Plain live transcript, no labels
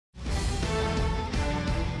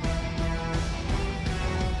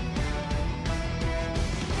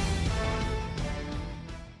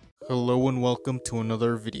Hello and welcome to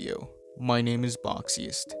another video. My name is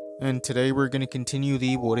Boxiest, and today we're going to continue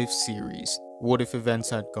the What If series. What if events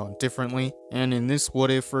had gone differently? And in this What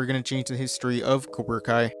If, we're going to change the history of Cobra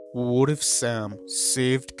Kai. What if Sam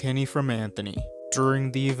saved Kenny from Anthony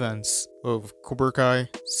during the events of Cobra Kai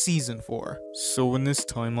Season 4? So in this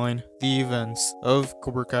timeline, the events of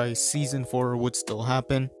Cobra Kai Season 4 would still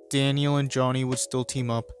happen. Daniel and Johnny would still team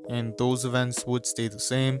up, and those events would stay the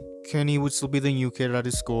same. Kenny would still be the new kid at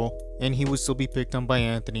his school, and he would still be picked on by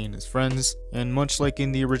Anthony and his friends. And much like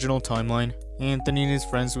in the original timeline, Anthony and his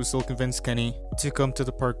friends would still convince Kenny to come to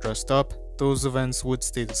the park dressed up. Those events would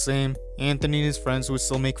stay the same. Anthony and his friends would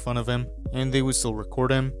still make fun of him, and they would still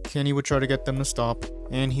record him. Kenny would try to get them to stop,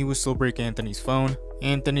 and he would still break Anthony's phone.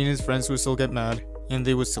 Anthony and his friends would still get mad, and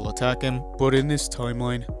they would still attack him. But in this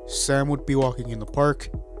timeline, Sam would be walking in the park,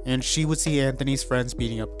 and she would see Anthony's friends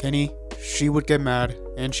beating up Kenny. She would get mad,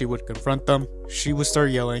 and she would confront them. She would start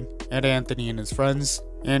yelling at Anthony and his friends.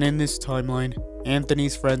 And in this timeline,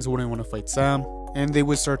 Anthony's friends wouldn't want to fight Sam, and they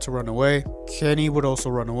would start to run away. Kenny would also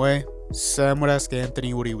run away. Sam would ask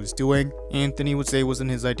Anthony what he was doing. Anthony would say it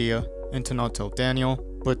wasn't his idea, and to not tell Daniel.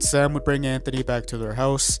 But Sam would bring Anthony back to their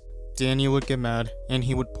house. Daniel would get mad, and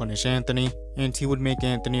he would punish Anthony, and he would make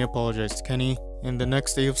Anthony apologize to Kenny. And the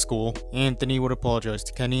next day of school, Anthony would apologize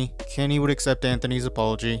to Kenny. Kenny would accept Anthony's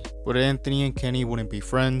apology, but Anthony and Kenny wouldn't be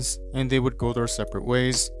friends, and they would go their separate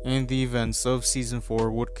ways, and the events of Season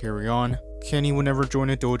 4 would carry on. Kenny would never join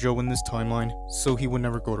a dojo in this timeline, so he would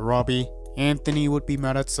never go to Robbie. Anthony would be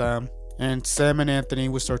mad at Sam, and Sam and Anthony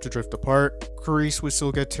would start to drift apart. Carice would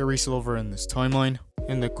still get Terry Silver in this timeline,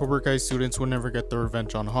 and the Cobra Kai students would never get their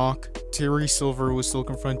revenge on Hawk. Terry Silver would still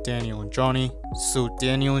confront Daniel and Johnny, so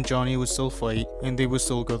Daniel and Johnny would still fight, and they would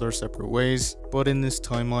still go their separate ways. But in this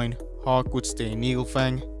timeline, Hawk would stay in Eagle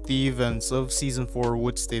Fang. The events of Season 4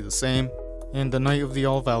 would stay the same, and the night of the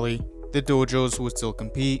All Valley, the dojos would still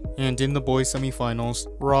compete, and in the boys semifinals,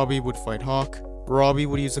 Robbie would fight Hawk. Robbie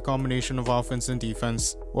would use a combination of offense and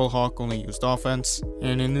defense, while Hawk only used offense.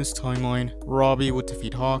 And in this timeline, Robbie would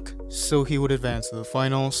defeat Hawk, so he would advance to the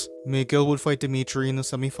finals. Miguel would fight Dimitri in the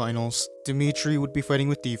semifinals. Dimitri would be fighting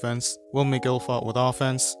with defense, while Miguel fought with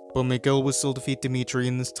offense. But Miguel would still defeat Dimitri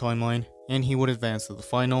in this timeline, and he would advance to the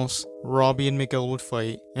finals. Robbie and Miguel would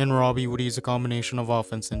fight, and Robbie would use a combination of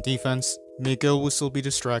offense and defense. Miguel would still be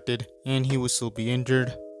distracted, and he would still be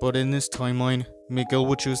injured. But in this timeline, Miguel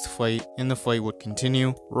would choose to fight, and the fight would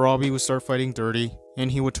continue. Robbie would start fighting dirty,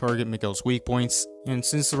 and he would target Miguel's weak points. And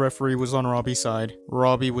since the referee was on Robbie's side,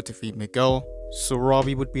 Robbie would defeat Miguel, so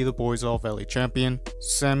Robbie would be the boys' All Valley champion.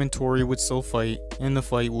 Sam and Tori would still fight, and the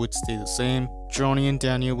fight would stay the same. Johnny and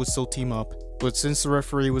Daniel would still team up, but since the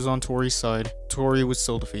referee was on Tori's side, Tori would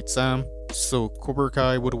still defeat Sam, so Cobra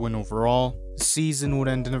Kai would win overall. The season would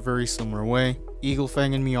end in a very similar way. Eagle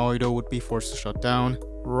Fang and Miyagi-Do would be forced to shut down.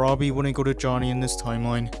 Robbie wouldn't go to Johnny in this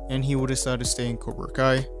timeline, and he would decide to stay in Cobra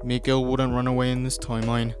Kai. Miguel wouldn't run away in this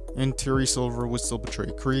timeline, and Terry Silver would still betray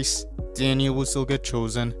Carice. Daniel would still get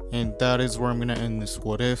chosen, and that is where I'm gonna end this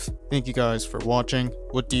What If. Thank you guys for watching.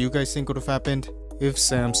 What do you guys think would have happened if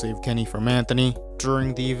Sam saved Kenny from Anthony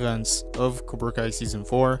during the events of Cobra Kai Season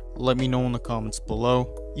 4? Let me know in the comments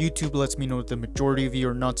below. YouTube lets me know that the majority of you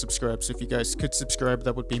are not subscribed, so if you guys could subscribe,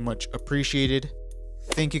 that would be much appreciated.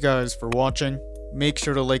 Thank you guys for watching. Make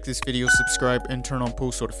sure to like this video, subscribe, and turn on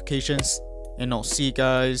post notifications. And I'll see you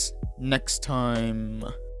guys next time.